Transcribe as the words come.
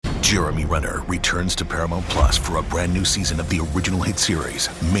Jeremy Renner returns to Paramount Plus for a brand new season of the original hit series,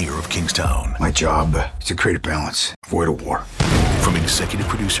 Mayor of Kingstown. My job is to create a balance, avoid a war. From executive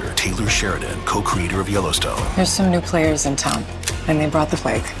producer Taylor Sheridan, co-creator of Yellowstone. There's some new players in town, and they brought the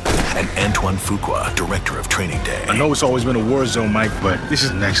plague. And Antoine Fuqua, director of Training Day. I know it's always been a war zone, Mike, but this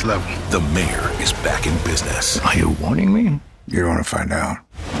is next level. The Mayor is back in business. Are you warning me? You don't want to find out.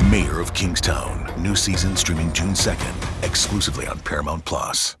 Mayor of Kingstown. New season streaming June 2nd, exclusively on Paramount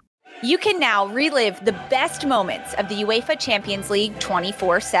Plus. You can now relive the best moments of the UEFA Champions League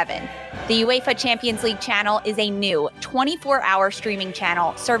 24/7. The UEFA Champions League channel is a new 24-hour streaming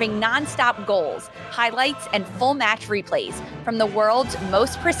channel serving non-stop goals, highlights, and full match replays from the world's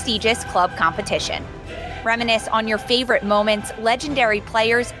most prestigious club competition. Reminisce on your favorite moments, legendary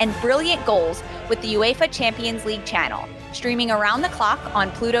players, and brilliant goals with the UEFA Champions League channel, streaming around the clock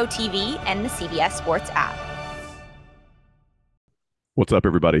on Pluto TV and the CBS Sports app. What's up,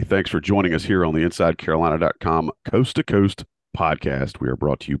 everybody? Thanks for joining us here on the InsideCarolina.com Coast to Coast podcast. We are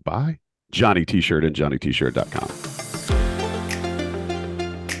brought to you by Johnny T-Shirt and JohnnyT-Shirt.com.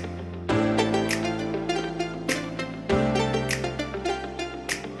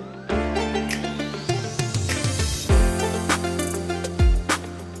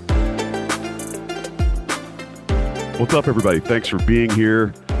 What's up, everybody? Thanks for being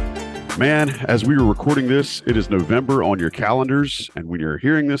here. Man, as we were recording this, it is November on your calendars, and when you're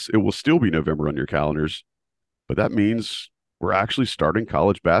hearing this, it will still be November on your calendars. But that means we're actually starting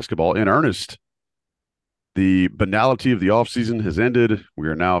college basketball in earnest. The banality of the offseason has ended. We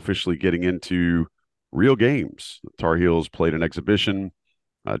are now officially getting into real games. The Tar Heels played an exhibition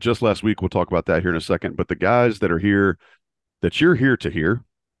just last week. We'll talk about that here in a second. But the guys that are here, that you're here to hear,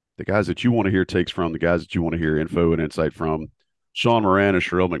 the guys that you want to hear takes from, the guys that you want to hear info and insight from, Sean Moran and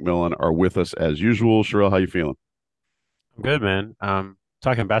Sherelle McMillan are with us as usual. Sherelle, how you feeling? I'm good, man.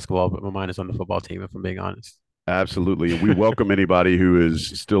 Talking basketball, but my mind is on the football team, if I'm being honest. Absolutely. And we welcome anybody who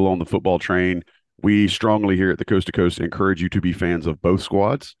is still on the football train. We strongly here at the Coast to Coast encourage you to be fans of both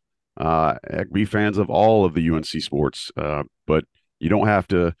squads, be fans of all of the UNC sports, but you don't have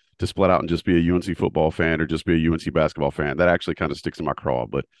to split out and just be a UNC football fan or just be a UNC basketball fan. That actually kind of sticks in my craw.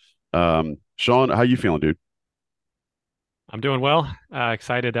 But Sean, how you feeling, dude? I'm doing well.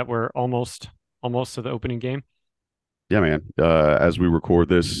 Excited that we're almost to the opening game. Yeah, man. As we record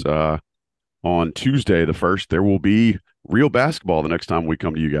this on Tuesday, the 1st, there will be real basketball the next time we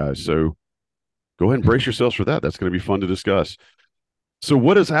come to you guys. So go ahead and brace yourselves for that. That's going to be fun to discuss. So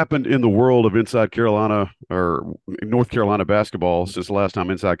what has happened in the world of Inside Carolina or North Carolina basketball since the last time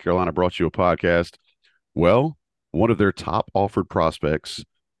Inside Carolina brought you a podcast? Well, one of their top offered prospects,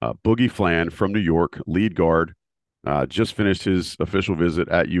 Boogie Fland from New York, lead guard, just finished his official visit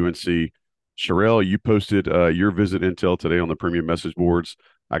at UNC. Sherelle, you posted your visit intel today on the premium message boards.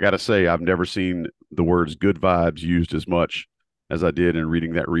 I got to say, I've never seen the words good vibes used as much as I did in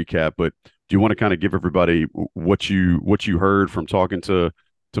reading that recap. But do you want to kind of give everybody what you heard from talking to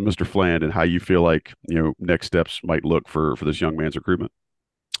Mr. Fland and how you feel like, next steps might look for this young man's recruitment?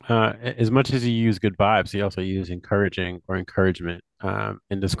 As much as he used good vibes, he also used encouragement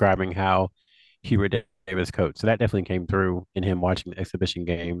in describing how Hubert Davis coach. So that definitely came through in him watching the exhibition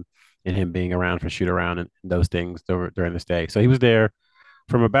game and him being around for shoot around and those things during this day. So he was there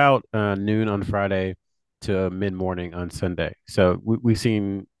from about noon on Friday to mid-morning on Sunday. So we've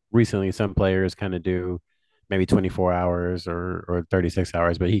seen recently some players kind of do maybe 24 hours or 36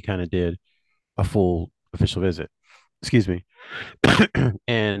 hours, but he kind of did a full official visit. Excuse me.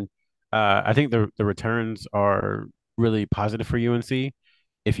 And I think the returns are really positive for UNC.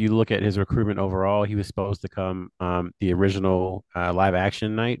 If you look at his recruitment overall, he was supposed to come the original live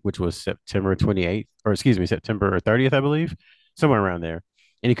action night, which was September 28th, or excuse me, September 30th, I believe, somewhere around there.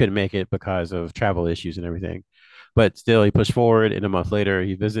 And he couldn't make it because of travel issues and everything. But still, he pushed forward, and a month later,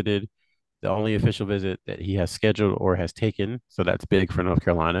 he visited. The only official visit that he has scheduled or has taken, so that's big for North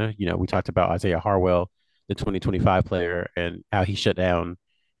Carolina. We talked about Isaiah Harwell, the 2025 player, and how he shut down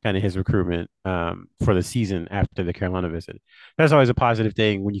kind of his recruitment for the season after the Carolina visit. That's always a positive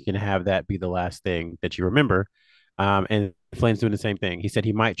thing when you can have that be the last thing that you remember. And Flame's doing the same thing. He said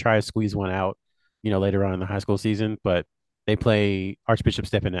he might try to squeeze one out, later on in the high school season, but they play Archbishop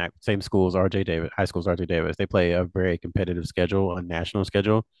Stepinac, same school as RJ Davis, high school's RJ Davis. They play a very competitive schedule, a national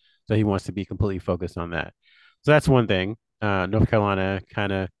schedule. So he wants to be completely focused on that. So that's one thing. North Carolina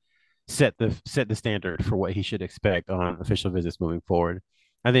kind of set the standard for what he should expect on official visits moving forward.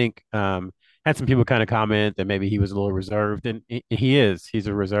 I think had some people kind of comment that maybe he was a little reserved, and he is. He's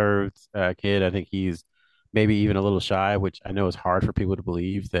a reserved kid. I think he's maybe even a little shy, which I know is hard for people to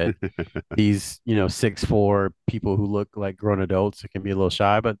believe that these, 6'4" people who look like grown adults can be a little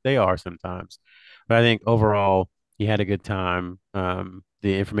shy, but they are sometimes. But I think overall, he had a good time.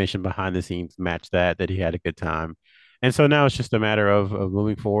 The information behind the scenes matched that he had a good time. And so now it's just a matter of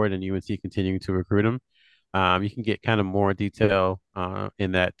moving forward and UNC continuing to recruit him. You can get kind of more detail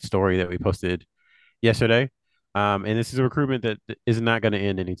in that story that we posted yesterday. And this is a recruitment that is not going to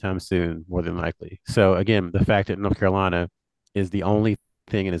end anytime soon, more than likely. So again, the fact that North Carolina is the only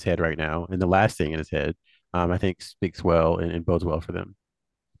thing in his head right now, and the last thing in his head, I think speaks well and bodes well for them.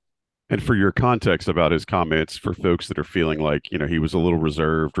 And for your context about his comments, for folks that are feeling like, he was a little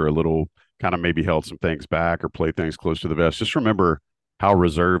reserved or a little kind of maybe held some things back or played things close to the vest, just remember how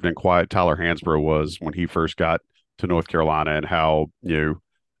reserved and quiet Tyler Hansbrough was when he first got to North Carolina, and how,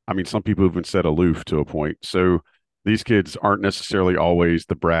 some people even said aloof to a point. So these kids aren't necessarily always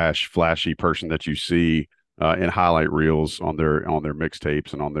the brash, flashy person that you see in highlight reels on their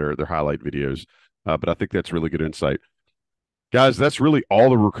mixtapes and on their highlight videos. But I think that's really good insight. Guys, that's really all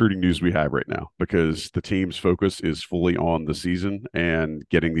the recruiting news we have right now, because the team's focus is fully on the season and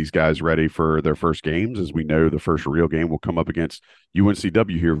getting these guys ready for their first games. As we know, the first real game will come up against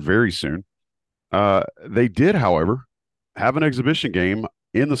UNCW here very soon. They did, however, have an exhibition game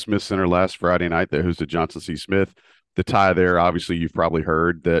in the Smith Center last Friday night that hosted Johnson C. Smith. The tie there, obviously, you've probably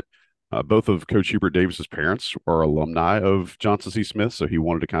heard that both of Coach Hubert Davis's parents are alumni of Johnson C. Smith, so he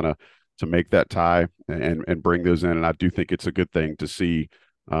wanted to kind of to make that tie and bring those in. And I do think it's a good thing to see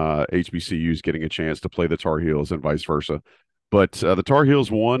HBCUs getting a chance to play the Tar Heels and vice versa. But the Tar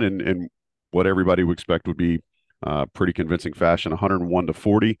Heels won in what everybody would expect would be pretty convincing fashion,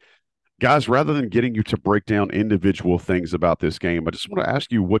 101-40. Guys, rather than getting you to break down individual things about this game, I just want to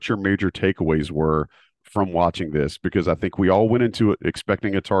ask you what your major takeaways were from watching this, because I think we all went into it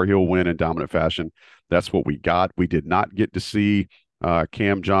expecting a Tar Heel win in dominant fashion. That's what we got. We did not get to see Puff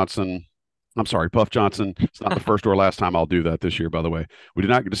Johnson. It's not the first or last time I'll do that this year, by the way. We did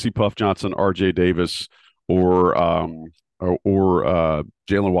not get to see Puff Johnson, RJ Davis, or Jalen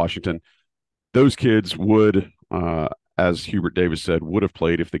Washington. Those kids would, as Hubert Davis said, would have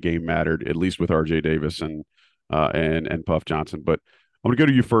played if the game mattered, at least with RJ Davis and Puff Johnson. But I'm going to go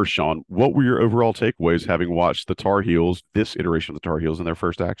to you first, Sean. What were your overall takeaways having watched the Tar Heels, this iteration of the Tar Heels, in their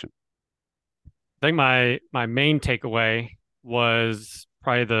first action? I think my main takeaway was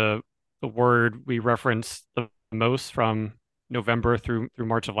probably the word we referenced the most from November through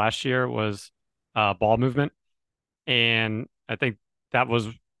March of last year was ball movement. And I think that was,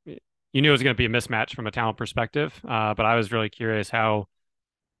 it was going to be a mismatch from a talent perspective. But I was really curious, how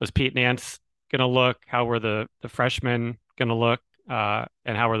was Pete Nance going to look? How were the freshmen going to look? And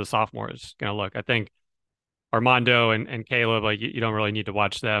how were the sophomores going to look? I think Armando and Caleb, like you don't really need to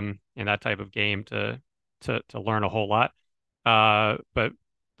watch them in that type of game to learn a whole lot. But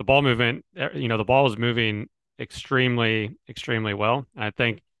the ball movement, the ball is moving extremely, extremely well. And I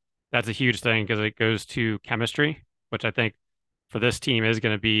think that's a huge thing, because it goes to chemistry, which I think for this team is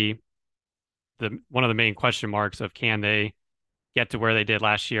going to be one of the main question marks of, can they get to where they did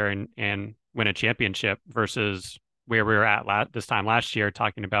last year and win a championship, versus where we were at this time last year,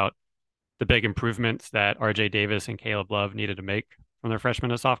 talking about the big improvements that RJ Davis and Caleb Love needed to make from their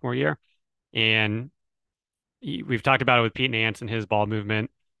freshman to sophomore year. And we've talked about it with Pete Nance and his ball movement.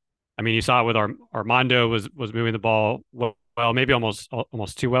 I mean, you saw it with Armando was moving the ball well, maybe almost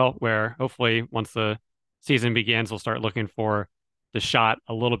too well, where hopefully once the season begins, we'll start looking for the shot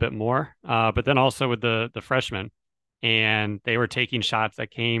a little bit more. But then also with the freshmen, and they were taking shots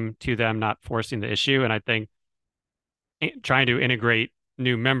that came to them, not forcing the issue. And I think trying to integrate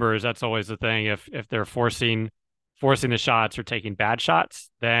new members, that's always the thing. If they're forcing the shots or taking bad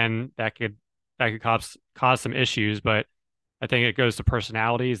shots, then that could cause some issues. But I think it goes to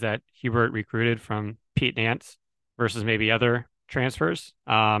personalities that Hubert recruited from Pete Nance versus maybe other transfers,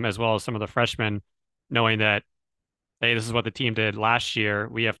 as well as some of the freshmen, knowing that, hey, this is what the team did last year.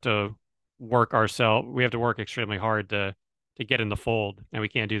 We have to work extremely hard to get in the fold, and we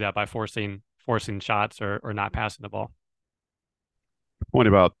can't do that by forcing shots or not passing the ball. The point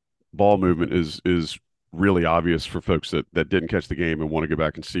about ball movement is really obvious for folks that didn't catch the game and want to go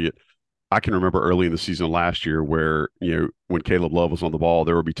back and see it. I can remember early in the season last year where, when Caleb Love was on the ball,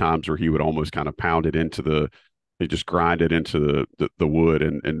 there would be times where he would almost kind of pound it just grind it into the wood,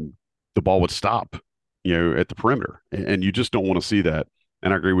 and the ball would stop, at the perimeter. And you just don't want to see that.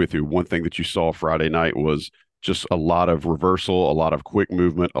 And I agree with you. One thing that you saw Friday night was just a lot of reversal, a lot of quick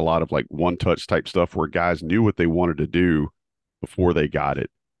movement, a lot of like one touch type stuff where guys knew what they wanted to do before they got it.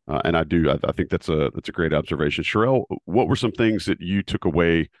 And I think that's a great observation. Sherelle, what were some things that you took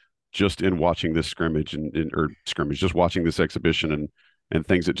away just in watching this scrimmage or scrimmage, just watching this exhibition and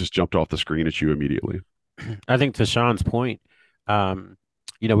things that just jumped off the screen at you immediately? I think to Sean's point, um,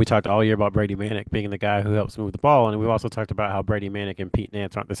 we talked all year about Brady Manick being the guy who helps move the ball, and we've also talked about how Brady Manick and Pete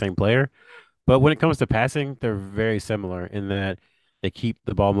Nance aren't the same player. But when it comes to passing, they're very similar in that they keep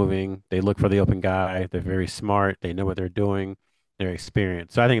the ball moving, they look for the open guy, they're very smart, they know what they're doing, they're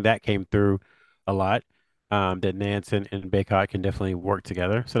experienced. So I think that came through a lot. That Nance and Baycott can definitely work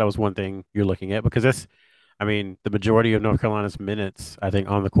together. So that was one thing you're looking at because the majority of North Carolina's minutes, I think,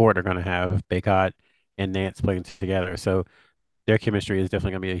 on the court are going to have Baycott and Nance playing together. So their chemistry is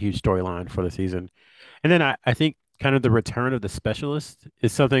definitely going to be a huge storyline for the season. And then I think kind of the return of the specialist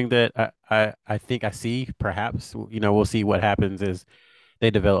is something that I think I see perhaps, we'll see what happens as they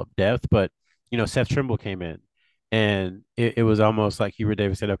develop depth. But, Seth Trimble came in and it was almost like Hubert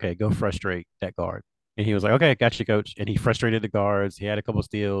Davis said, okay, go frustrate that guard. And he was like, okay, got you, coach. And he frustrated the guards. He had a couple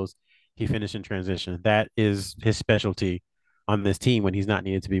steals. He finished in transition. That is his specialty on this team when he's not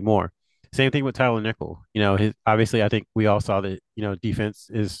needed to be more. Same thing with Tyler Nickel. Obviously, I think we all saw that, defense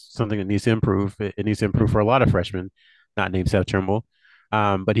is something that needs to improve. It needs to improve for a lot of freshmen, not named Seth Trimble.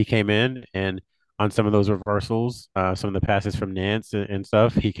 But he came in and on some of those reversals, some of the passes from Nance and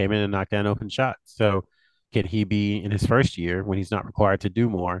stuff, he came in and knocked down open shots. So can he be in his first year when he's not required to do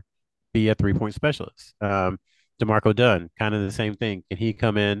more, be a 3-point specialist? DeMarco Dunn, kind of the same thing. Can he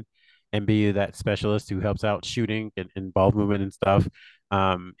come in and be that specialist who helps out shooting and ball movement and stuff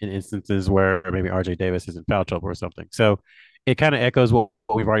in instances where maybe RJ Davis is in foul trouble or something? So it kind of echoes what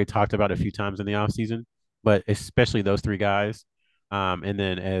we've already talked about a few times in the offseason, but especially those three guys. And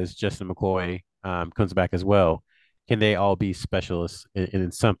then as Justin McCoy comes back as well, can they all be specialists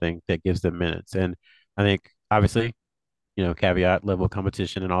in something that gives them minutes? And I think obviously, caveat level of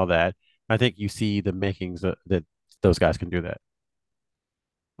competition and all that. I think you see the makings that those guys can do that.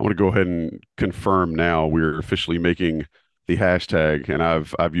 I want to go ahead and confirm now we're officially making the hashtag, and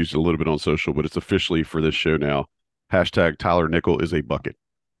I've used it a little bit on social, but it's officially for this show now. Hashtag Tyler Nickel is a bucket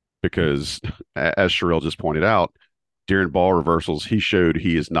because, as Sherelle just pointed out, during ball reversals, he showed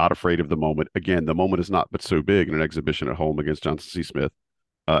he is not afraid of the moment. Again, the moment is not but so big in an exhibition at home against Johnson C. Smith,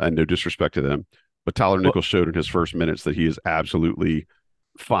 and no disrespect to them. But Tyler Nickel showed in his first minutes that he is absolutely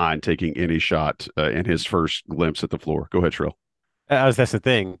fine taking any shot in his first glimpse at the floor. Go ahead, Sherelle. That's the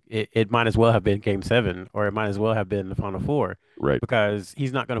thing. It might as well have been Game 7, or it might as well have been the Final Four, right? Because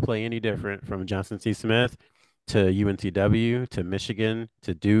he's not going to play any different from Johnson C. Smith to UNCW to Michigan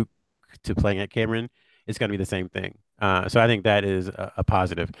to Duke to playing at Cameron. It's going to be the same thing. So I think that is a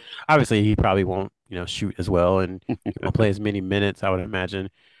positive. Obviously, he probably won't, shoot as well and won't play as many minutes, I would imagine,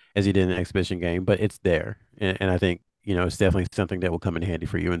 as he did in the exhibition game. But it's there, and I think it's definitely something that will come in handy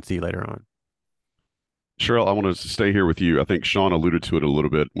for UNC later on. Sherelle, I want to stay here with you. I think Sean alluded to it a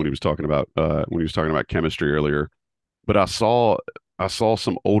little bit when he was talking about chemistry earlier. But I saw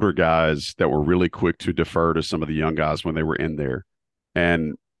some older guys that were really quick to defer to some of the young guys when they were in there.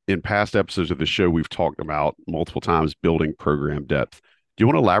 And in past episodes of the show, we've talked about multiple times building program depth. Do you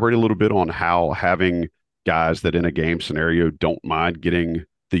want to elaborate a little bit on how having guys that in a game scenario don't mind getting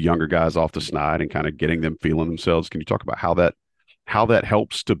the younger guys off the snide and kind of getting them feeling themselves? Can you talk about how that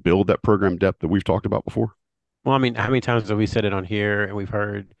helps to build that program depth that we've talked about before? Well, I mean, how many times have we said it on here and we've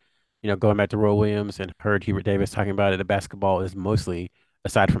heard, going back to Roy Williams and heard Hubert Davis talking about it, that basketball is mostly,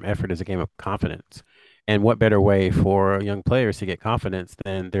 aside from effort, is a game of confidence. And what better way for young players to get confidence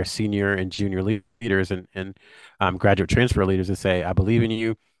than their senior and junior leaders and graduate transfer leaders to say, I believe in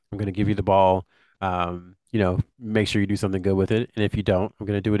you. I'm going to give you the ball. Make sure you do something good with it. And if you don't, I'm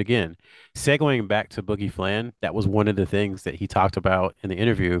going to do it again. Segueing back to Boogie Flan, that was one of the things that he talked about in the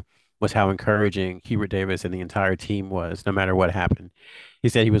interview was how encouraging Hubert Davis and the entire team was, no matter what happened. He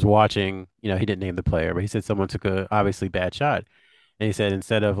said he was watching, he didn't name the player, but he said someone took a obviously bad shot. And he said,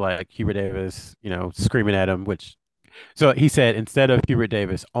 instead of like Hubert Davis, screaming at him, so he said, instead of Hubert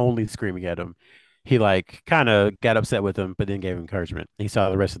Davis only screaming at him, he like kind of got upset with him, but then gave encouragement. He saw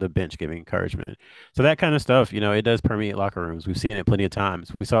the rest of the bench giving encouragement. So that kind of stuff, it does permeate locker rooms. We've seen it plenty of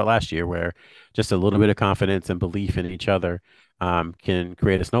times. We saw it last year where just a little bit of confidence and belief in each other can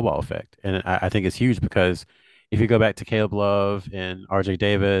create a snowball effect. And I think it's huge because if you go back to Caleb Love and RJ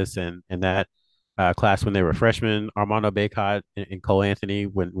Davis and that class when they were freshmen, Armando Baycott and Cole Anthony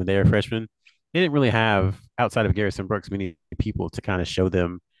when they were freshmen, they didn't really have, outside of Garrison Brooks, many people to kind of show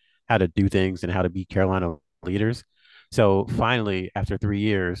them how to do things and how to be Carolina leaders. So finally, after 3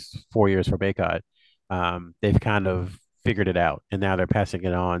 years, 4 years for Baycott, they've kind of figured it out. And now they're passing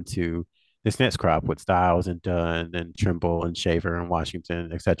it on to this next crop with Styles and Dunn and Trimble and Shaver and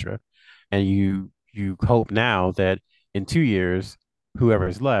Washington, etc. And you hope now that in 2 years, whoever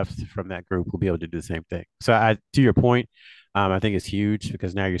is left from that group will be able to do the same thing. So to your point, I think it's huge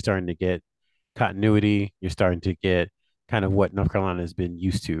because now you're starting to get continuity. You're starting to get kind of what North Carolina has been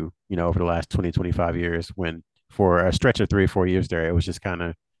used to, over the last 20, 25 years, when for a stretch of 3 or 4 years there, it was just kind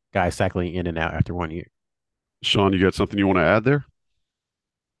of guys cycling in and out after 1 year. Sean, you got something you want to add there?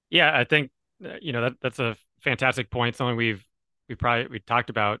 Yeah, I think that's a fantastic point. Something we talked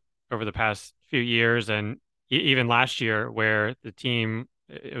about over the past few years, and even last year, where the team,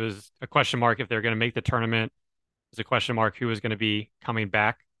 it was a question mark if they're going to make the tournament. It was a question mark who was going to be coming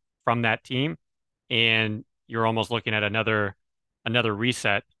back from that team, and you're almost looking at another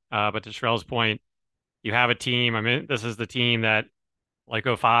reset. But to Sherelle's point, you have a team. I mean, this is the team that, like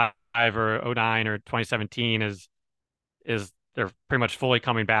 05 or 09 or 2017, is they're pretty much fully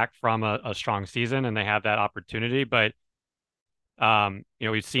coming back from a strong season, and they have that opportunity. But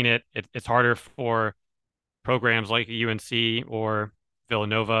we've seen it's harder for programs like UNC or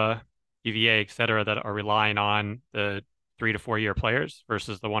Villanova, UVA, et cetera, that are relying on the 3 to 4 year players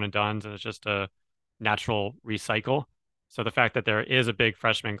versus the one and dones, and it's just a natural recycle. So the fact that there is a big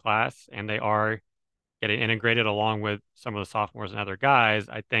freshman class and they are getting integrated along with some of the sophomores and other guys,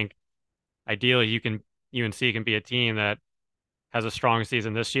 I think ideally UNC can be a team that has a strong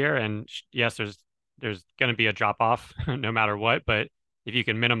season this year. And yes, there's going to be a drop off no matter what, but if you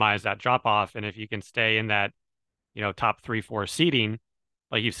can minimize that drop off and if you can stay in that, top 3-4 seeding,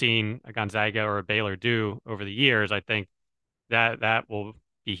 like you've seen a Gonzaga or a Baylor do over the years, I think that will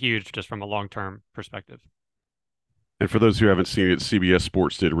be huge just from a long-term perspective. And for those who haven't seen it, CBS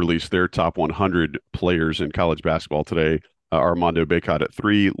Sports did release their top 100 players in college basketball today. Armando Bacot at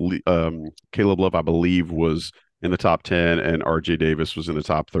 3. Caleb Love, I believe, was in the top 10, and RJ Davis was in the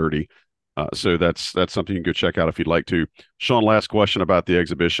top 30. So that's something you can go check out if you'd like to. Sean, last question about the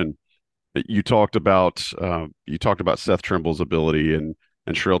exhibition. You talked about Seth Trimble's ability, and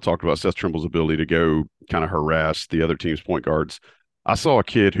Sherelle talked about Seth Trimble's ability to go kind of harass the other team's point guards. I saw a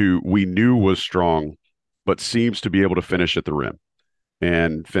kid who we knew was strong, but seems to be able to finish at the rim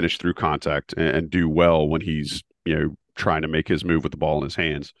and finish through contact and do well when he's trying to make his move with the ball in his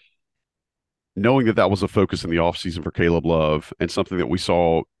hands. Knowing that was a focus in the offseason for Caleb Love and something that we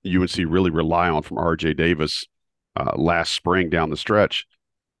saw UNC really rely on from RJ Davis last spring down the stretch,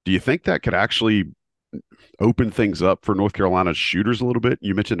 do you think that could actually open things up for North Carolina's shooters a little bit?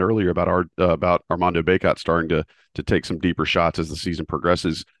 You mentioned earlier about Armando Bacot starting to take some deeper shots as the season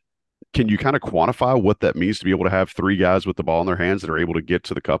progresses. Can you kind of quantify what that means to be able to have 3 guys with the ball in their hands that are able to get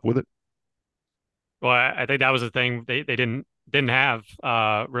to the cup with it? Well, I think that was the thing they didn't have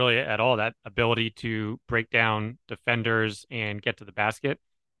really at all, that ability to break down defenders and get to the basket.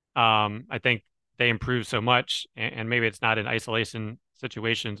 I think they improved so much, and maybe it's not in isolation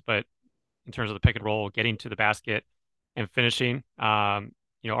situations, but in terms of the pick and roll, getting to the basket and finishing.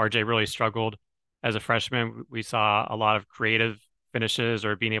 RJ really struggled as a freshman. We saw a lot of creative finishes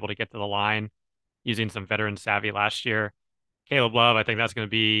or being able to get to the line using some veteran savvy last year. Caleb Love, I think that's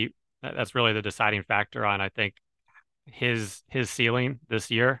really the deciding factor on, I think, his ceiling this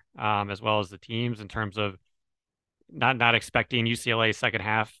year, as well as the teams, in terms of not expecting UCLA second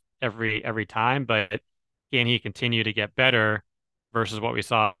half every time, but can he continue to get better versus what we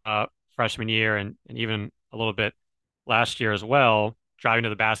saw freshman year and even a little bit last year as well, driving to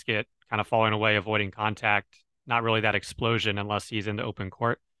the basket, kind of falling away, avoiding contact, not really that explosion unless he's in the open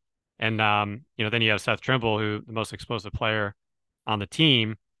court. And then you have Seth Trimble, who the most explosive player on the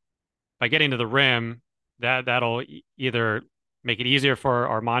team. By getting to the rim, that'll either make it easier for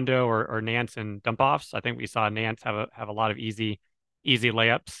Armando or Nance in dump offs. I think we saw Nance have a lot of easy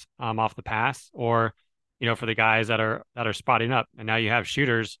layups off the pass, or for the guys that are spotting up. And now you have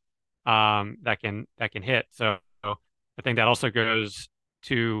shooters that can hit. So I think that also goes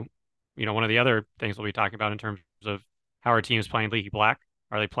to one of the other things we'll be talking about in terms of how our team is playing leaky black.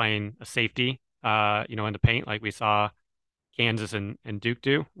 Are they playing a safety in the paint like we saw Kansas and Duke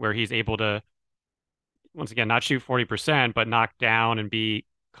do, where he's able to, once again, not shoot 40%, but knock down and be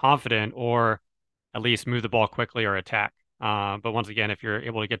confident, or at least move the ball quickly or attack. But once again, if you're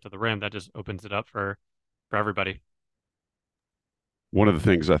able to get to the rim, that just opens it up for everybody. One of the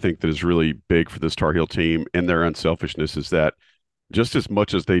things I think that is really big for this Tar Heel team and their unselfishness is that just as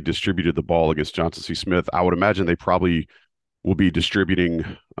much as they distributed the ball against Johnson C. Smith, I would imagine they probably will be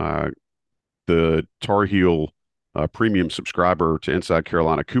distributing the Tar Heel premium subscriber to Inside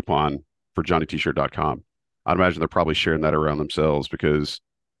Carolina coupon for JohnnyT-shirt.com. I'd imagine they're probably sharing that around themselves because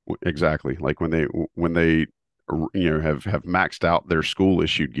exactly like when they have maxed out their school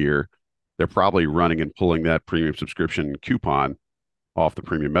issued gear, they're probably running and pulling that premium subscription coupon off the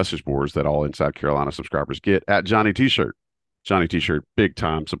premium message boards that all Inside Carolina subscribers get at Johnny T-shirt. Johnny T-shirt, big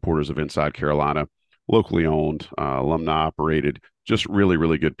time supporters of Inside Carolina, locally owned, alumni operated, just really,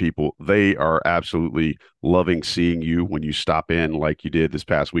 really good people. They are absolutely loving seeing you when you stop in like you did this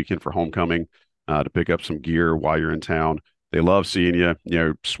past weekend for homecoming to pick up some gear while you're in town. They love seeing you.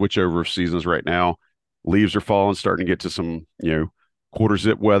 Switch over of seasons right now. Leaves are falling, starting to get to some, quarter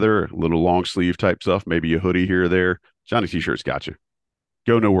zip weather, a little long sleeve type stuff, maybe a hoodie here or there. Johnny T-shirt's got you.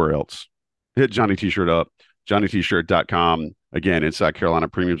 Go nowhere else. Hit Johnny T-shirt up, johnnytshirt.com. Again, Inside Carolina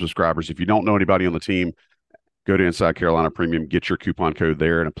Premium subscribers. If you don't know anybody on the team, go to Inside Carolina Premium, get your coupon code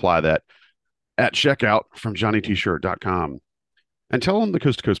there, and apply that at checkout from johnnytshirt.com. And tell them the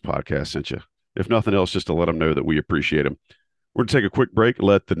Coast to Coast podcast sent you. If nothing else, just to let them know that we appreciate them. We're going to take a quick break,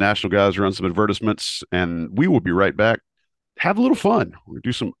 let the national guys run some advertisements, and we will be right back. Have a little fun. We're going to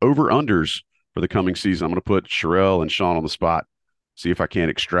do some over-unders for the coming season. I'm going to put Sherelle and Sean on the spot, see if I can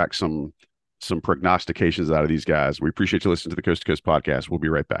extract some prognostications out of these guys. We appreciate you listening to the Coast to Coast podcast. We'll be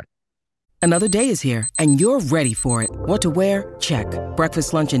right back. Another day is here, and you're ready for it. What to wear? Check.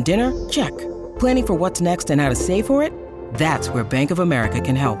 Breakfast, lunch, and dinner? Check. Planning for what's next and how to save for it? That's where Bank of America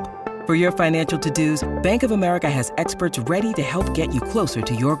can help. For your financial to-dos, Bank of America has experts ready to help get you closer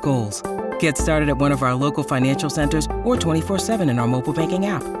to your goals. Get started at one of our local financial centers or 24/7 in our mobile banking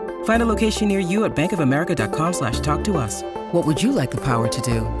app. Find a location near you at bankofamerica.com/talktous. What would you like the power to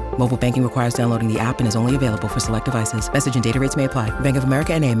do? Mobile banking requires downloading the app and is only available for select devices. Message and data rates may apply. Bank of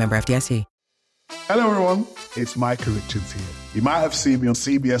America N.A., member FDIC. Hello everyone, it's Micah Richards here. You might have seen me on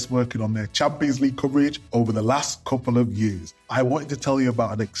CBS working on their Champions League coverage over the last couple of years. I wanted to tell you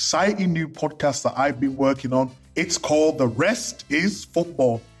about an exciting new podcast that I've been working on. It's called The Rest is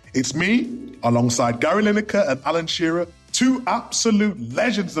Football. It's me, alongside Gary Lineker and Alan Shearer, two absolute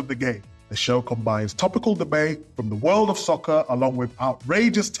legends of the game. The show combines topical debate from the world of soccer along with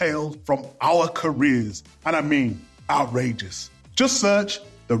outrageous tales from our careers. And I mean outrageous. Just search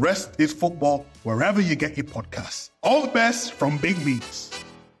The Rest is Football wherever you get your podcasts. All the best from Big Meats.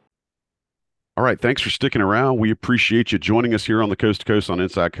 All right. Thanks for sticking around. We appreciate you joining us here on the Coast to Coast on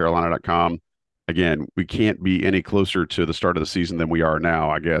InsideCarolina.com. Again, we can't be any closer to the start of the season than we are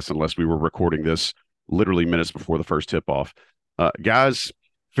now, I guess, unless we were recording this literally minutes before the first tip-off. Guys,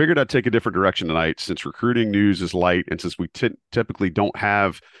 figured I'd take a different direction tonight since recruiting news is light and since we typically don't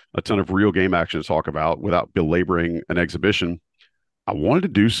have a ton of real game action to talk about without belaboring an exhibition. I wanted to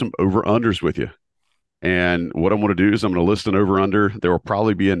do some over-unders with you. And what I'm going to do is I'm going to list an over-under. There will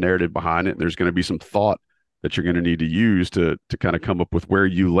probably be a narrative behind it. There's going to be some thought that you're going to need to use to kind of come up with where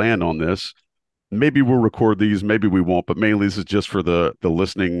you land on this. Maybe we'll record these, maybe we won't, but mainly this is just for the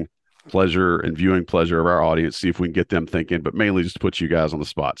listening pleasure and viewing pleasure of our audience, see if we can get them thinking, but mainly just to put you guys on the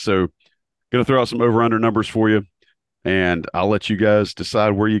spot. So going to throw out some over-under numbers for you, and I'll let you guys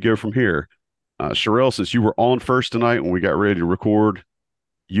decide where you go from here. Sherelle, since you were on first tonight when we got ready to record,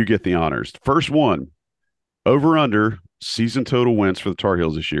 you get the honors. First one, over-under season total wins for the Tar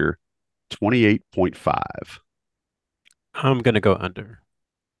Heels this year, 28.5. I'm going to go under.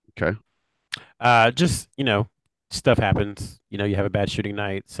 Okay. Just, stuff happens. You have a bad shooting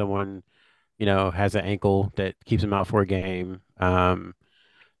night. Someone, has an ankle that keeps them out for a game.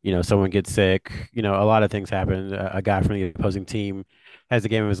 Someone gets sick. A lot of things happen. A guy from the opposing team has the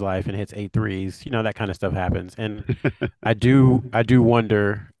game of his life and hits 8 threes. That kind of stuff happens. And I do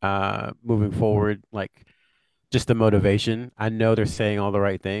wonder, moving forward, like just the motivation. I know they're saying all the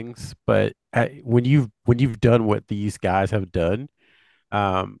right things, but when you've done what these guys have done,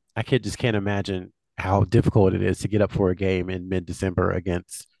 I can't imagine how difficult it is to get up for a game in mid-December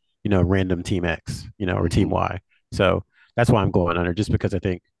against, random team X, or team Y. So that's why I'm going under, just because I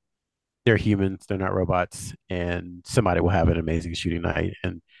think they're humans, they're not robots, and somebody will have an amazing shooting night,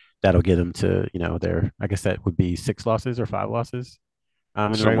 and that'll get them to, I guess that would be 6 losses or 5 losses.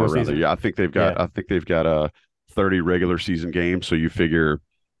 In the Somewhere regular around season. there. Yeah, I think they've got 30 regular season games. So you figure,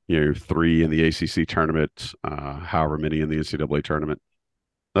 3 in the ACC tournament, however many in the NCAA tournament.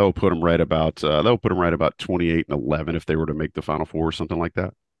 That'll put them right about 28 and 11 if they were to make the Final Four or something like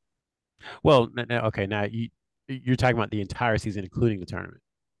that. Well, now you're talking about the entire season, including the tournament.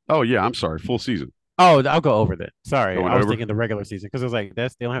 Oh yeah, I'm sorry, full season. Oh, I'll go over that. Sorry, Going I was over? thinking the regular season because it was like they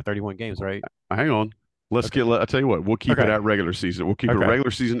only have 31 games, right? Hang on, I'll tell you what, we'll keep it Okay. at regular season. We'll keep it Okay.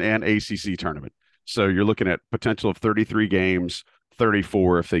 regular season and ACC tournament. So you're looking at potential of 33 games,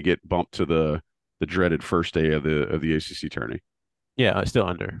 34 if they get bumped to the dreaded first day of the ACC tourney. Yeah, still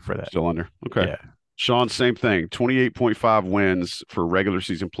under for that. Still under. Okay. Yeah. Sean, same thing. 28.5 wins for regular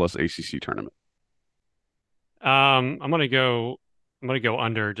season plus ACC tournament. I'm gonna go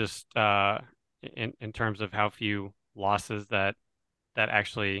under just in terms of how few losses that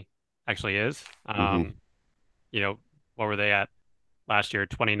actually is. Mhm. what were they at last year?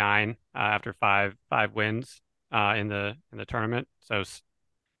 29 after five wins in the tournament. So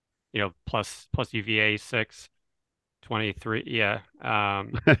plus UVA 6, 23. Yeah.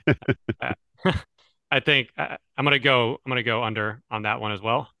 I think I'm gonna go under on that one as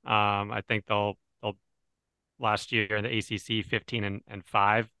well. I think they'll last year in the ACC 15 and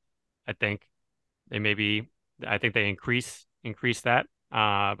 5. I think they increase that.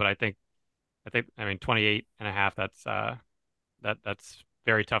 But I mean 28 and a half. That's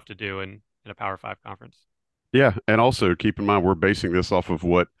very tough to do in a Power 5 conference. Yeah, and also keep in mind we're basing this off of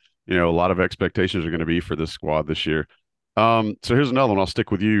what a lot of expectations are going to be for this squad this year. So here's another one. I'll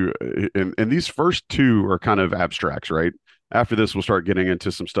stick with you. And these first two are kind of abstracts, right? After this, we'll start getting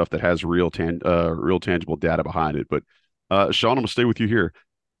into some stuff that has real tangible data behind it. But Sean, I'm going to stay with you here.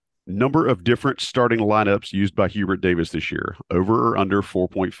 Number of different starting lineups used by Hubert Davis this year, over or under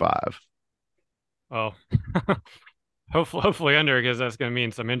 4.5? Well, hopefully under, because that's going to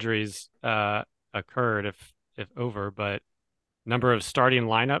mean some injuries occurred if over. But number of starting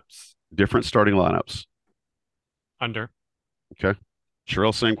lineups, different starting lineups, under. Okay,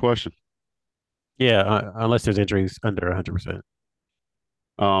 Sherelle, same question. Yeah, unless there's injuries, under 100%.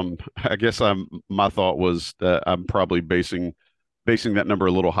 I guess my thought was that I'm probably basing that number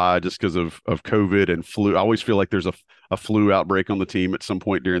a little high just because of COVID and flu. I always feel like there's a flu outbreak on the team at some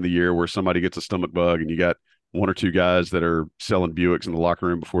point during the year where somebody gets a stomach bug and you got one or two guys that are selling Buicks in the locker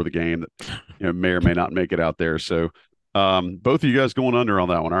room before the game that may or may not make it out there. So both of you guys going under on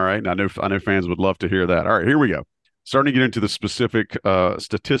that one. All right. And I know fans would love to hear that. All right, here we go. Starting to get into the specific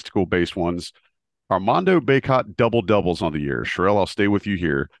statistical based ones. Armando Bacot double-doubles on the year. Sherelle, I'll stay with you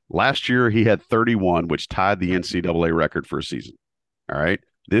here. Last year, he had 31, which tied the NCAA record for a season. All right.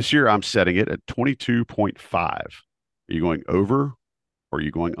 This year, I'm setting it at 22.5. Are you going over or are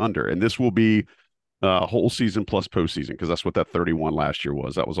you going under? And this will be whole season plus postseason because that's what that 31 last year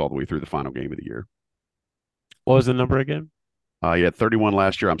was. That was all the way through the final game of the year. What was the number again? You had 31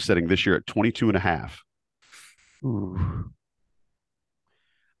 last year. I'm setting this year at 22.5. Ooh.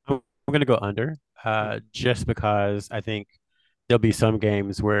 I'm going to go under. Just because I think there'll be some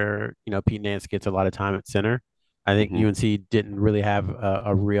games where, Pete Nance gets a lot of time at center. I think UNC didn't really have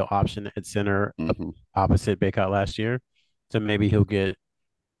a real option at center opposite Bacot last year. So maybe he'll get,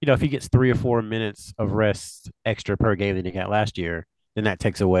 if he gets 3 or 4 minutes of rest extra per game than he got last year, then that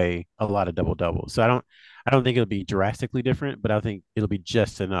takes away a lot of double-doubles. So I don't think it'll be drastically different, but I think it'll be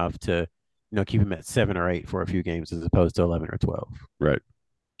just enough to, keep him at 7 or 8 for a few games as opposed to 11 or 12. Right.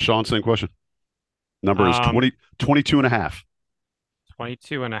 Sean, same question. Number is 22 and a half.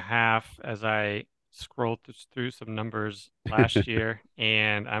 22 and a half as I scroll through some numbers last year,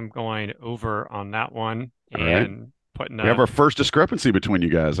 and I'm going over on that one. And putting we have our first discrepancy between you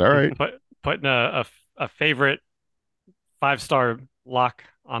guys. All right. Putting a favorite 5-star lock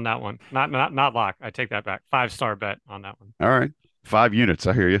on that one. Not lock. I take that back. 5-star bet on that one. All right. 5 units.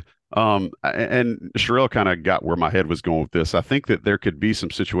 I hear you. And Sherelle kind of got where my head was going with this. I think that there could be some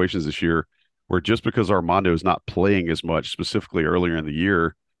situations this year where just because Armando is not playing as much, specifically earlier in the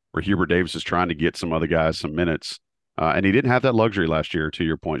year, where Hubert Davis is trying to get some other guys some minutes, and he didn't have that luxury last year, to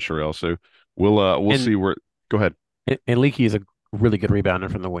your point, Sherelle. So we'll see where. Go ahead. And Leaky is a really good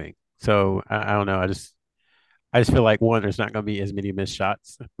rebounder from the wing. So I don't know. I just feel like there's not going to be as many missed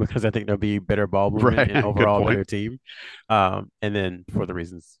shots because I think there'll be better ball movement and overall better team. And then for the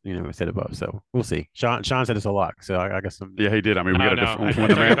reasons I said above, so we'll see. Sean said it's a lock, so I guess some. Yeah, he did. I mean, we got a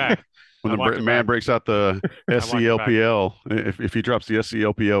different when the man breaks out the SCLPL. If he drops the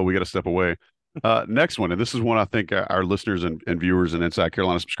SCLPL, we got to step away. Next one, and this is one I think our listeners and viewers and Inside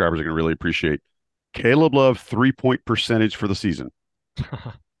Carolina subscribers are going to really appreciate. Caleb Love 3-point percentage for the season.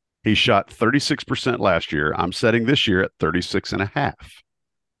 He shot 36% last year. I'm setting this year at 36.5.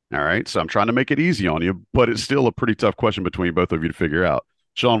 All right. So I'm trying to make it easy on you, but it's still a pretty tough question between both of you to figure out.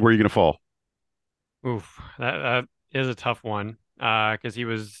 Sean, where are you going to fall? Oof, that is a tough one because he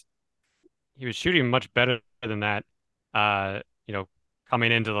was shooting much better than that,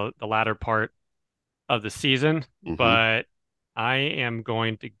 coming into the latter part of the season. But I am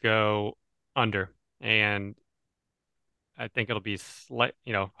going to go under. And I think it'll be slight,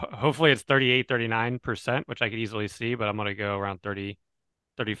 hopefully it's 38, 39%, which I could easily see, but I'm going to go around 30,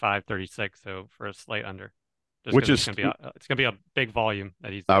 35, 36. So for a slight under, which is it's going to be a big volume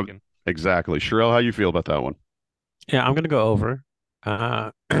that he's taking. Exactly. Sherelle, how you feel about that one? Yeah, I'm going to go over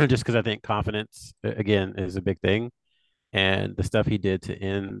just because I think confidence, again, is a big thing. And the stuff he did to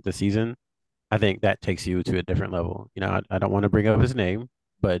end the season, I think that takes you to a different level. I don't want to bring up his name,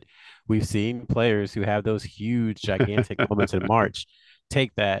 but we've seen players who have those huge, gigantic moments in March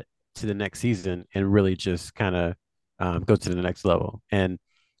take that to the next season and really just kind of go to the next level. And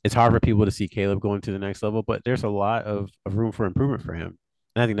it's hard for people to see Caleb going to the next level, but there's a lot of room for improvement for him.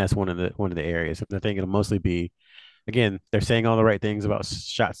 And I think that's one of the areas. I think it'll mostly be, again, they're saying all the right things about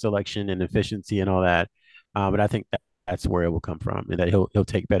shot selection and efficiency and all that. But I think that's where it will come from, and that he'll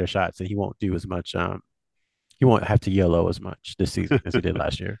take better shots and he won't do as much. He won't have to yellow as much this season as he did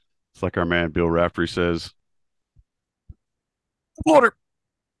last year. It's like our man Bill Raftery says, water.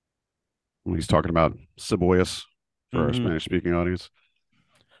 When he's talking about Cebollas for our Spanish-speaking audience.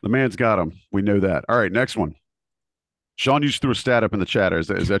 The man's got him. We know that. All right, next one. Sean, you just threw a stat up in the chat. Is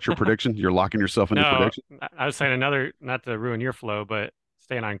that your prediction? You're locking yourself into prediction? I was saying another, not to ruin your flow, but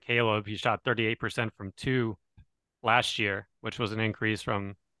staying on Caleb, he shot 38% from 2 last year, which was an increase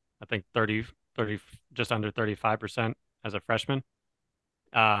from, I think, 30, just under 35% as a freshman.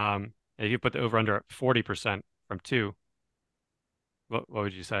 If you put the over-under at 40% from 2, what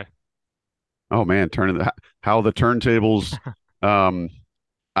would you say? Oh man, how the turntables.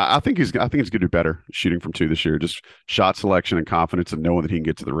 I think he's going to do better shooting from 2 this year. Just shot selection and confidence and knowing that he can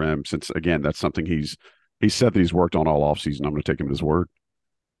get to the rim. Since again, that's something he said that he's worked on all offseason. I'm going to take him at his word.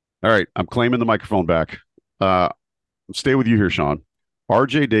 All right, I'm claiming the microphone back. Stay with you here, Sean.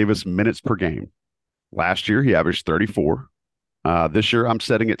 RJ Davis minutes per game. Last year he averaged 34. This year I'm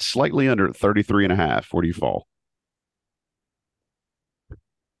setting it slightly under 33.5. Where do you fall?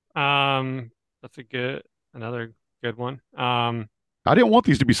 That's another good one. I didn't want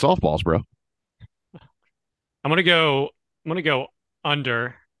these to be softballs, bro. I'm gonna go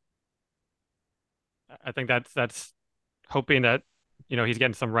under. I think that's hoping that he's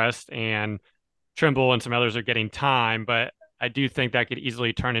getting some rest and Trimble and some others are getting time, but I do think that could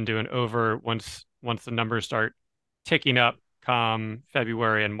easily turn into an over once the numbers start ticking up come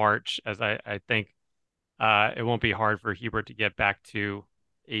February and March, as I think it won't be hard for Hubert to get back to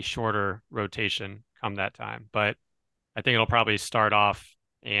a shorter rotation come that time. But I think it'll probably start off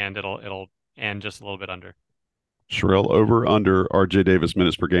and it'll end just a little bit under. Sherrill, over under RJ Davis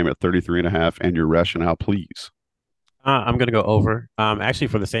minutes per game at 33.5, and your rationale, please. I'm going to go over. Actually,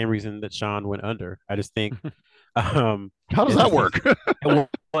 for the same reason that Sean went under. I just think. How does that work? Well,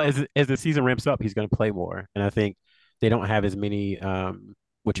 as the season ramps up, he's going to play more, and I think they don't have as many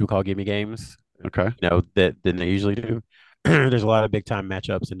what you would call gimme games. Okay. Than they usually do. There's a lot of big time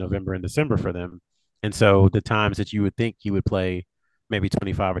matchups in November and December for them, and so the times that you would think he would play maybe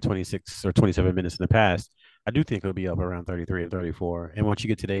 25 or 26 or 27 minutes in the past, I do think it'll be up around 33 and 34. And once you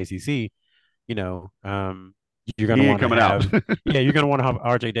get to the ACC, you're going to want to have, you're going to want to have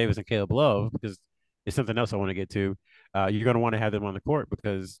RJ Davis and Caleb Love, because it's something else I want to get to. You're going to want to have them on the court,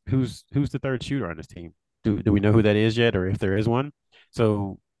 because who's the third shooter on this team? Do we know who that is yet, or if there is one?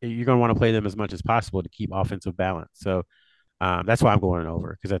 So you're going to want to play them as much as possible to keep offensive balance. So that's why I'm going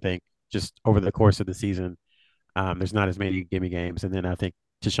over, because I think just over the course of the season, there's not as many gimme games. And then I think,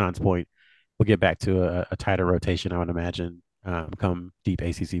 to Sean's point, we'll get back to a tighter rotation, I would imagine, come deep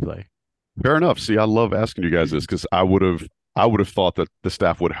ACC play. Fair enough. See, I love asking you guys this, because I would have thought that the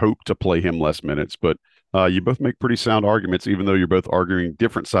staff would hope to play him less minutes, but you both make pretty sound arguments, even though you're both arguing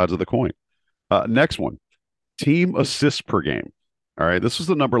different sides of the coin. Next one, team assists per game. All right, this was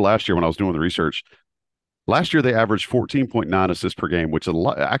the number last year when I was doing the research. Last year they averaged 14.9 assists per game, which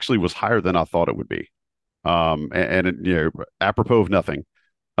actually was higher than I thought it would be. Apropos of nothing,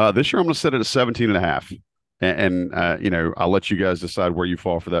 this year I'm going to set it at 17.5. And I'll let you guys decide where you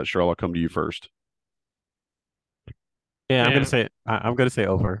fall for that. Cheryl, I'll come to you first. Yeah, I'm gonna say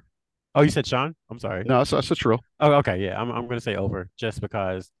over. Oh, you said Sean? I'm sorry. No, I said Cheryl. Oh, okay. Yeah, I'm gonna say over, just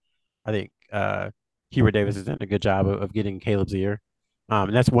because I think Hubert Davis has done a good job of getting Caleb's ear.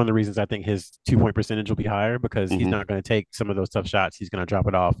 And that's one of the reasons I think his 2-point percentage will be higher, because he's not going to take some of those tough shots. He's going to drop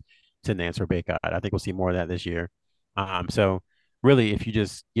it off to Nance or Bacot. I think we'll see more of that this year. So really, if you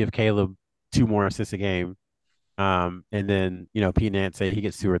just give Caleb 2 more assists a game, and then P. Nance say he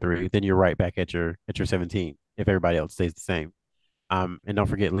gets 2 or 3, then you're right back at your 17 if everybody else stays the same. And don't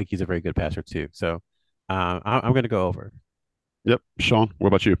forget, Leakey's a very good passer too. So I'm going to go over. Yep. Sean, what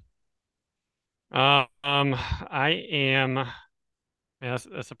about you? I am. Yeah,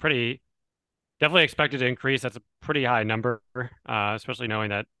 that's a pretty definitely expected to increase. That's a pretty high number, especially knowing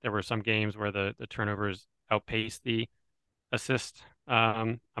that there were some games where the turnovers outpaced the assist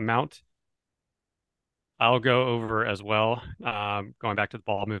amount. I'll go over as well, going back to the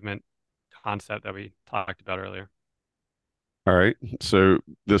ball movement concept that we talked about earlier. All right. So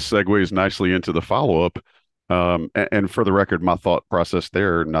this segues nicely into the follow-up. And for the record, my thought process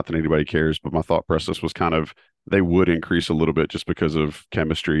there, not that anybody cares, but my thought process was kind of they would increase a little bit just because of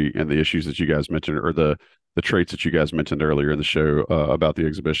chemistry and the issues that you guys mentioned, or the traits that you guys mentioned earlier in the show about the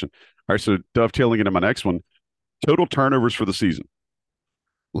exhibition. All right. So dovetailing into my next one, Total turnovers for the season.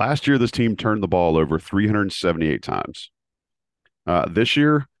 Last year, this team turned the ball over 378 times. This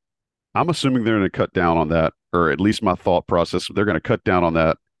year, I'm assuming they're going to cut down on that, or at least my thought process, they're going to cut down on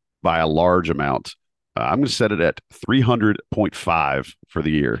that by a large amount. I'm going to set it at 300.5 for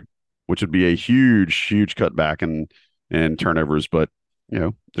the year, which would be a huge, huge cutback in turnovers. But,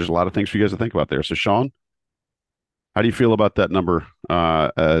 there's a lot of things for you guys to think about there. So, Sean, how do you feel about that number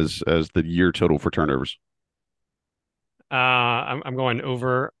as the year total for turnovers? I'm going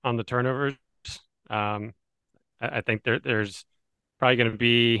over on the turnovers. I think there's probably going to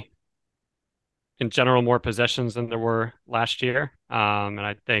be, in general, more possessions than there were last year. And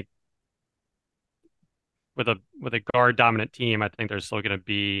I think with a guard dominant team, I think there's still going to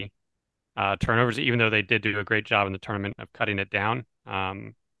be turnovers, even though they did do a great job in the tournament of cutting it down.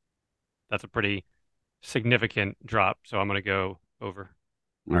 That's a pretty significant drop, so I'm going to go over.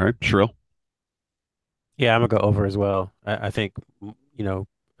 All right, Shrill. Yeah, I'm gonna go over as well. I think,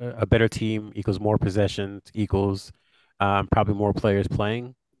 a better team equals more possessions, equals probably more players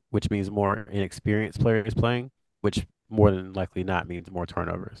playing, which means more inexperienced players playing, which more than likely not means more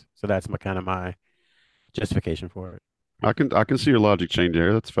turnovers. So that's my justification for it. I can see your logic change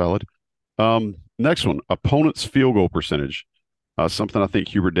there. That's valid. Next one, opponent's field goal percentage. Something I think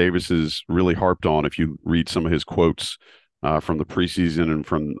Hubert Davis has really harped on. If you read some of his quotes from the preseason and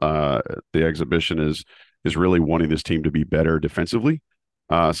from the exhibition, is really wanting this team to be better defensively.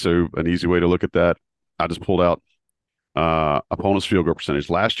 So an easy way to look at that, I just pulled out opponent's field goal percentage.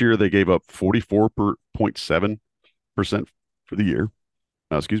 Last year, they gave up 44.7% for the year.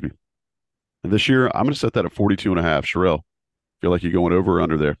 Excuse me. And this year, I'm going to set that at 42.5. Sherelle, feel like you're going over or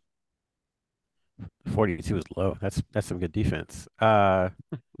under there? 42 is low. That's some good defense. I'll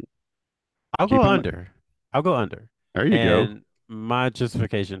go under. I'll go under. There you go. And my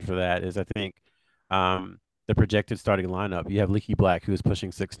justification for that is I think the projected starting lineup, you have Leaky Black, who's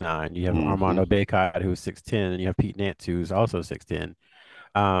pushing 6'9". You have Armando Bacot, who's 6'10", and you have Pete Nance, who's also 6'10".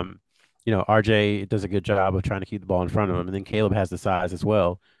 RJ does a good job of trying to keep the ball in front of him, and then Caleb has the size as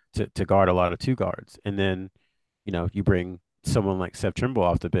well to guard a lot of two guards. And then, you bring someone like Seth Trimble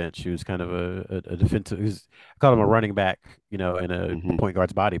off the bench, who's kind of a defensive, I call him a running back, in a point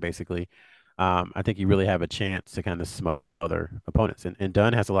guard's body, basically. I think you really have a chance to kind of smother other opponents. And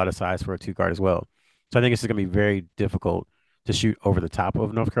Dunn has a lot of size for a two guard as well. So I think it's going to be very difficult to shoot over the top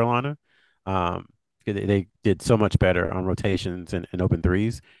of North Carolina. They did so much better on rotations and open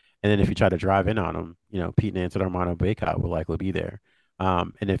threes. And then if you try to drive in on them, Pete Nance and Armando Bacot will likely be there.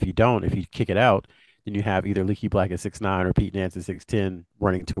 And if you kick it out, then you have either Leaky Black at 6'9" or Pete Nance at 6'10"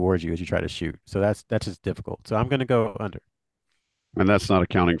 running towards you as you try to shoot. So that's just difficult. So I'm going to go under. And that's not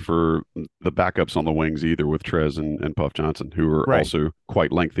accounting for the backups on the wings either with Trez and Puff Johnson, who are also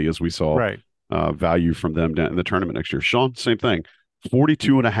quite lengthy, as we saw value from them in the tournament next year. Sean, same thing,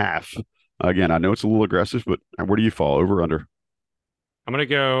 42.5. Again, I know it's a little aggressive, but where do you fall, over or under? I'm going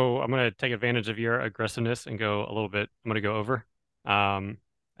to take advantage of your aggressiveness and go a little bit. I'm going to go over. I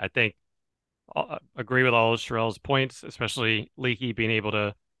think I'll agree with all of Sherelle's points, especially Leaky being able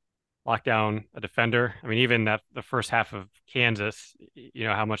to lock down a defender. I mean, even the first half of Kansas,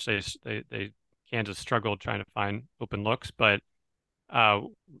 how much they Kansas struggled trying to find open looks, but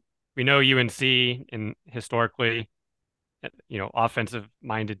we know UNC in historically, offensive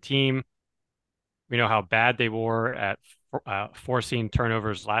minded team. We know how bad they were at forcing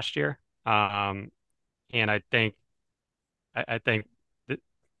turnovers last year, and I think that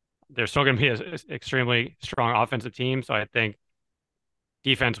they're still going to be an extremely strong offensive team. So I think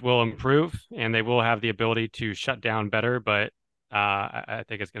defense will improve and they will have the ability to shut down better, but I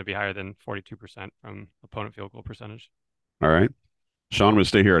think it's going to be higher than 42% from opponent field goal percentage. All right. Sean, I'm going to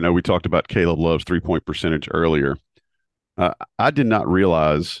stay here. I know we talked about Caleb Love's 3-point percentage earlier. I did not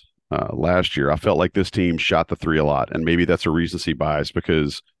realize last year, I felt like this team shot the three a lot, and maybe that's a recency bias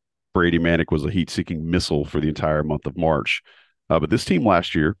because Brady Manek was a heat-seeking missile for the entire month of March. But this team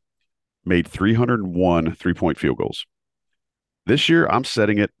last year made 301 3-point field goals. This year, I'm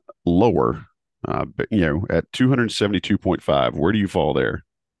setting it lower, at 272.5. Where do you fall there?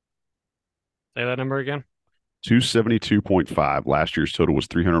 Say that number again. 272.5. Last year's total was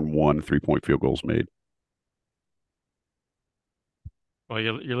 301 3-point field goals made. Well,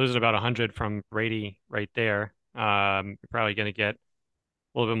 you're losing about 100 from Brady right there. You're probably going to get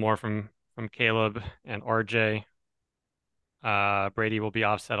a little bit more from Caleb and RJ. Brady will be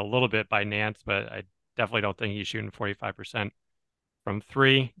offset a little bit by Nance, but I definitely don't think he's shooting 45%. From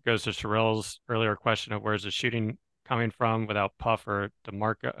three. Goes to Sherelle's earlier question of where's the shooting coming from without Puff or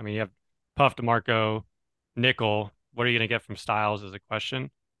DeMarco. I mean, you have Puff, DeMarco, Nickel. What are you going to get from Styles is a question.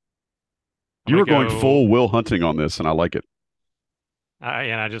 You were going full Will Hunting on this, and I like it.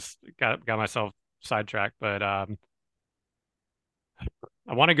 And I just got myself sidetracked, but I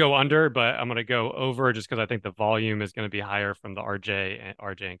want to go under, but I'm going to go over just because I think the volume is going to be higher from the RJ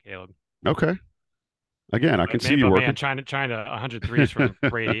and Caleb. Okay. Again, I can see you working. Man, trying to 100 threes from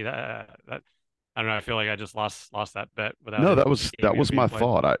Brady. That I don't know. I feel like I just lost that bet without. No, that was my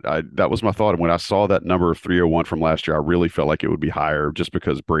thought. That was my thought. And when I saw that number of 301 from last year, I really felt like it would be higher just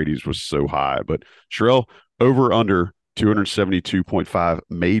because Brady's was so high. But Sherrell, over under 272.5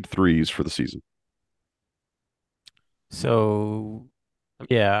 made threes for the season. So,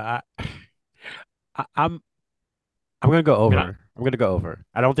 yeah, I'm gonna go over. I'm gonna go over.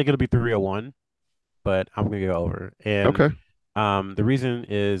 I don't think it'll be 301, but I'm gonna go over. And okay. The reason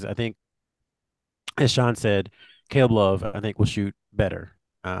is I think, as Sean said, Caleb Love, I think, will shoot better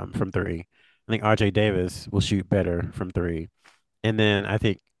from three. I think RJ Davis will shoot better from three. And then I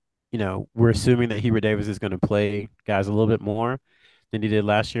think, we're assuming that Hubert Davis is going to play guys a little bit more than he did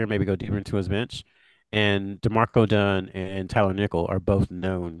last year, maybe go deeper into his bench. And DeMarco Dunn and Tyler Nickel are both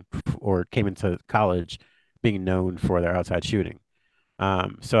known or came into college being known for their outside shooting.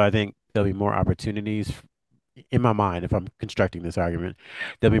 So I think there'll be more opportunities in my mind, if I'm constructing this argument,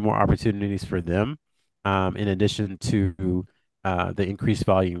 there'll be more opportunities for them, in addition to the increased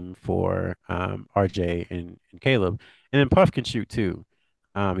volume for RJ and Caleb. And then Puff can shoot too,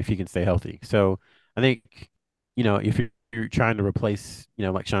 if he can stay healthy. So I think, if you're trying to replace,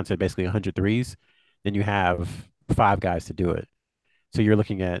 like Sean said, basically 100 threes, then you have 5 guys to do it. So you're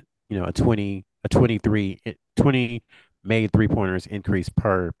looking at, a 20 made three-pointers increase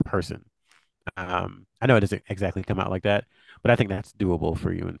per person. I know it doesn't exactly come out like that, but I think that's doable for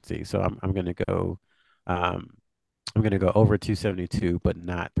UNC. So I'm going to go over 272, but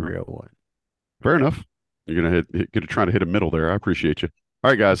not 301. Fair enough. You're gonna try to hit a middle there. I appreciate you. All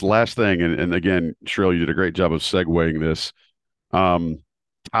right, guys. Last thing, and again, Sherrell, you did a great job of segueing this.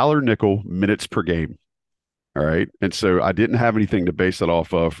 Tyler Nickel minutes per game. All right, and so I didn't have anything to base that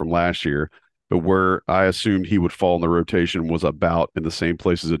off of from last year, but where I assumed he would fall in the rotation was about in the same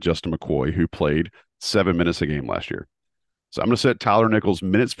places as Justin McCoy, who played 7 minutes a game last year. So I'm going to set Tyler Nickel's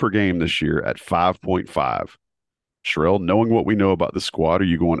minutes per game this year at 5.5. Sherrell, knowing what we know about the squad, are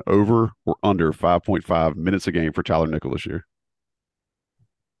you going over or under 5.5 minutes a game for Tyler Nickel this year?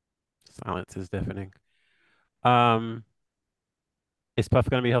 Silence is deafening. Is Puff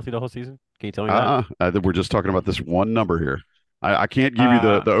going to be healthy the whole season? Can you tell me that? We're just talking about this one number here. I can't give you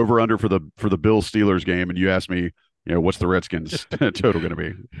the over-under for the Bills Steelers game, and you ask me, what's the Redskins total going to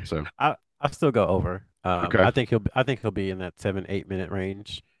be? So I'll still go over. Okay. I think he'll be in that 7-8 minute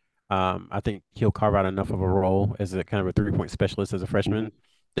range. I think he'll carve out enough of a role as a kind of a 3-point specialist as a freshman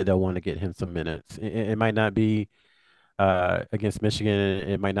that they'll want to get him some minutes. It might not be against Michigan.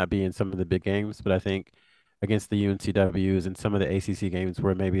 It might not be in some of the big games, but I think against the UNCWs and some of the ACC games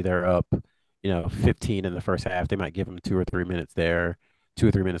where maybe they're up, 15 in the first half, they might give him 2 or 3 minutes there, 2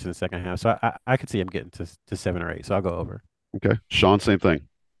 or 3 minutes in the second half. So I could see him getting to 7 or 8. So I'll go over. Okay. Sean, same thing.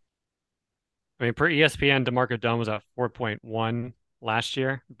 I mean, per ESPN, DeMarco Dunn was at 4.1 last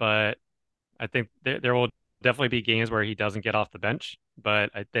year, but I think there will definitely be games where he doesn't get off the bench,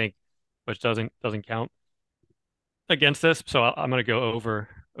 but I think which doesn't count against this. So I'm going to go over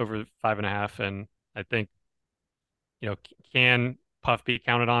 5.5, and I think can Puff be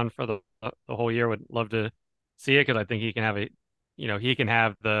counted on for the whole year? Would love to see it because I think he can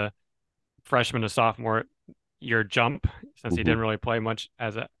have the freshman to sophomore year jump since he didn't really play much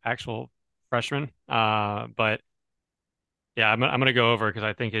as an actual freshman. But yeah, I'm gonna go over because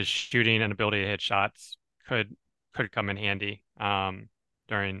I think his shooting and ability to hit shots could come in handy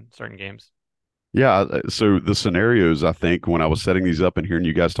during certain games. Yeah. So the scenarios, I think, when I was setting these up and hearing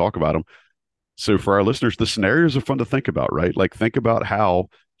you guys talk about them. So for our listeners, the scenarios are fun to think about, right? Like think about how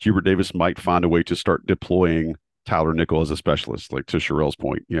Hubert Davis might find a way to start deploying Tyler Nickel as a specialist, like to Sherrell's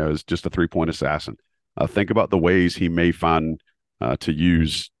point, as just a 3-point assassin. Think about the ways he may find to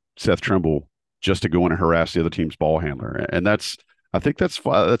use Seth Trimble just to go in and harass the other team's ball handler. And I think that's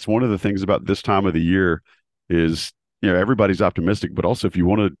one of the things about this time of the year is, everybody's optimistic, but also if you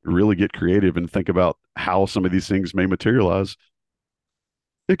want to really get creative and think about how some of these things may materialize,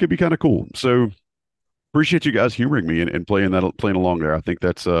 it could be kind of cool. So appreciate you guys humoring me and playing along there. I think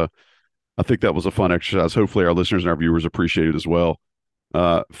that was a fun exercise. Hopefully our listeners and our viewers appreciate it as well.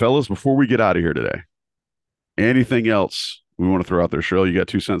 Fellas, before we get out of here today, anything else we want to throw out there? Sherrell, you got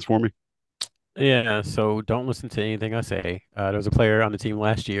 2 cents for me? Yeah, so don't listen to anything I say. There was a player on the team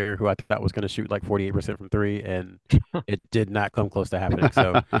last year who I thought was going to shoot like 48% from three, and it did not come close to happening.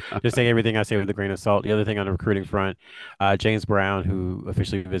 So just take everything I say with a grain of salt. The other thing on the recruiting front, James Brown, who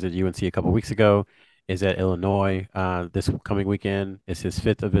officially visited UNC a couple weeks ago, is at Illinois this coming weekend. It's his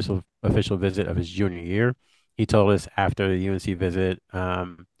fifth official visit of his junior year. He told us after the UNC visit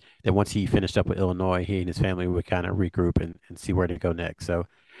that once he finished up with Illinois, he and his family would kind of regroup and see where to go next. So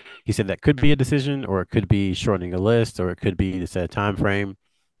he said that could be a decision, or it could be shortening a list, or it could be to set a time frame.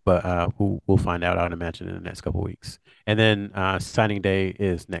 But we'll find out, I'd imagine, in the next couple of weeks. And then signing day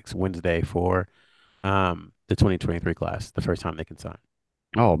is next Wednesday for the 2023 class, the first time they can sign.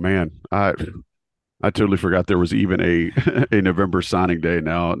 Oh man, I totally forgot there was even a a November signing day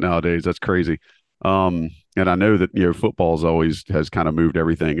nowadays. That's crazy. And I know that football's always has kind of moved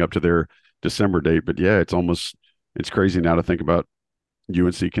everything up to their December date, but yeah, it's crazy now to think about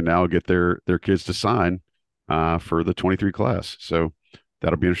UNC can now get their kids to sign for the 23 class. So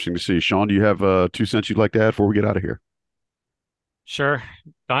that'll be interesting to see. Sean, do you have 2 cents you'd like to add before we get out of here? Sure.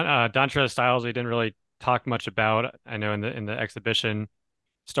 Dontrez Styles, we didn't really talk much about. I know in the exhibition,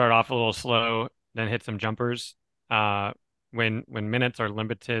 start off a little slow, then hit some jumpers. When minutes are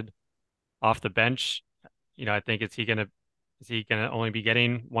limited off the bench, I think is he gonna only be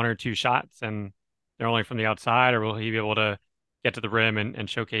getting one or two shots and they're only from the outside, or will he be able to get to the rim and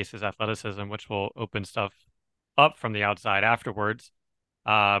showcase his athleticism, which will open stuff up from the outside afterwards.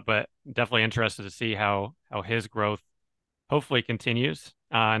 But definitely interested to see how his growth hopefully continues.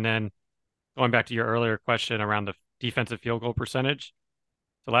 And then going back to your earlier question around the defensive field goal percentage.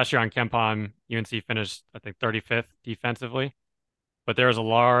 So last year on KenPom, UNC finished, I think, 35th defensively. But there was a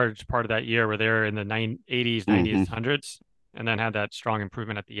large part of that year where they were in the 80s, 90s, 100s, and then had that strong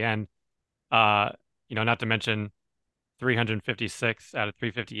improvement at the end. Not to mention 356 out of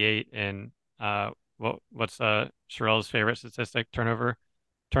 358 in what's Sherelle's favorite statistic, turnover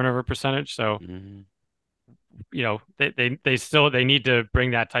percentage. So they need to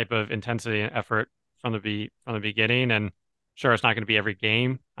bring that type of intensity and effort from the beginning. And sure, it's not going to be every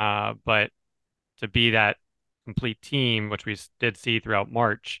game, but to be that complete team, which we did see throughout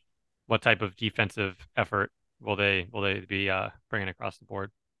March, what type of defensive effort will they be bringing across the board?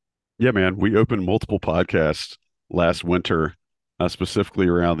 Yeah, man, we opened multiple podcasts last winter, specifically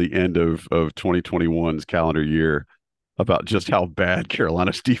around the end of 2021's calendar year, about just how bad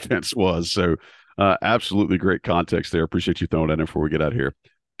Carolina's defense was. So absolutely great context there. Appreciate you throwing that in before we get out of here.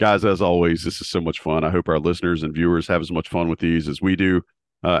 Guys, as always, this is so much fun. I hope our listeners and viewers have as much fun with these as we do.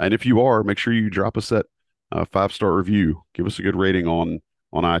 And if you are, make sure you drop us that 5-star review. Give us a good rating on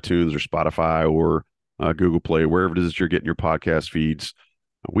iTunes or Spotify or Google Play, wherever it is that you're getting your podcast feeds.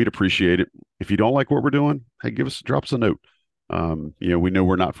 We'd appreciate it. If you don't like what we're doing, hey, drop us a note. We know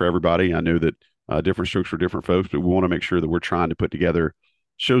we're not for everybody. I know that different strokes for different folks, but we want to make sure that we're trying to put together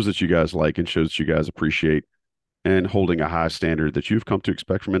shows that you guys like and shows that you guys appreciate, and holding a high standard that you've come to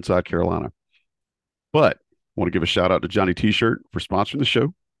expect from Inside Carolina. But I want to give a shout out to Johnny T-Shirt for sponsoring the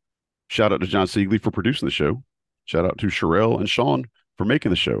show. Shout out to John Siegley for producing the show. Shout out to Sherelle and Sean for making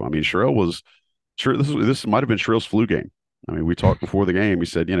the show. I mean, Sherelle was sure this might have been Sherelle's flu game. I mean, we talked before the game. He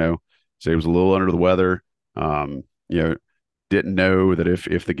said, say he was a little under the weather. Didn't know that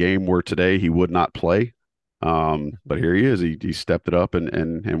if the game were today, he would not play. But here he is. He stepped it up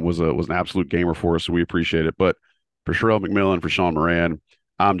and was an absolute gamer for us. So we appreciate it. But for Sherelle McMillan, for Sean Moran,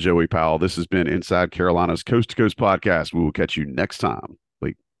 I'm Joey Powell. This has been Inside Carolina's Coast to Coast podcast. We will catch you next time.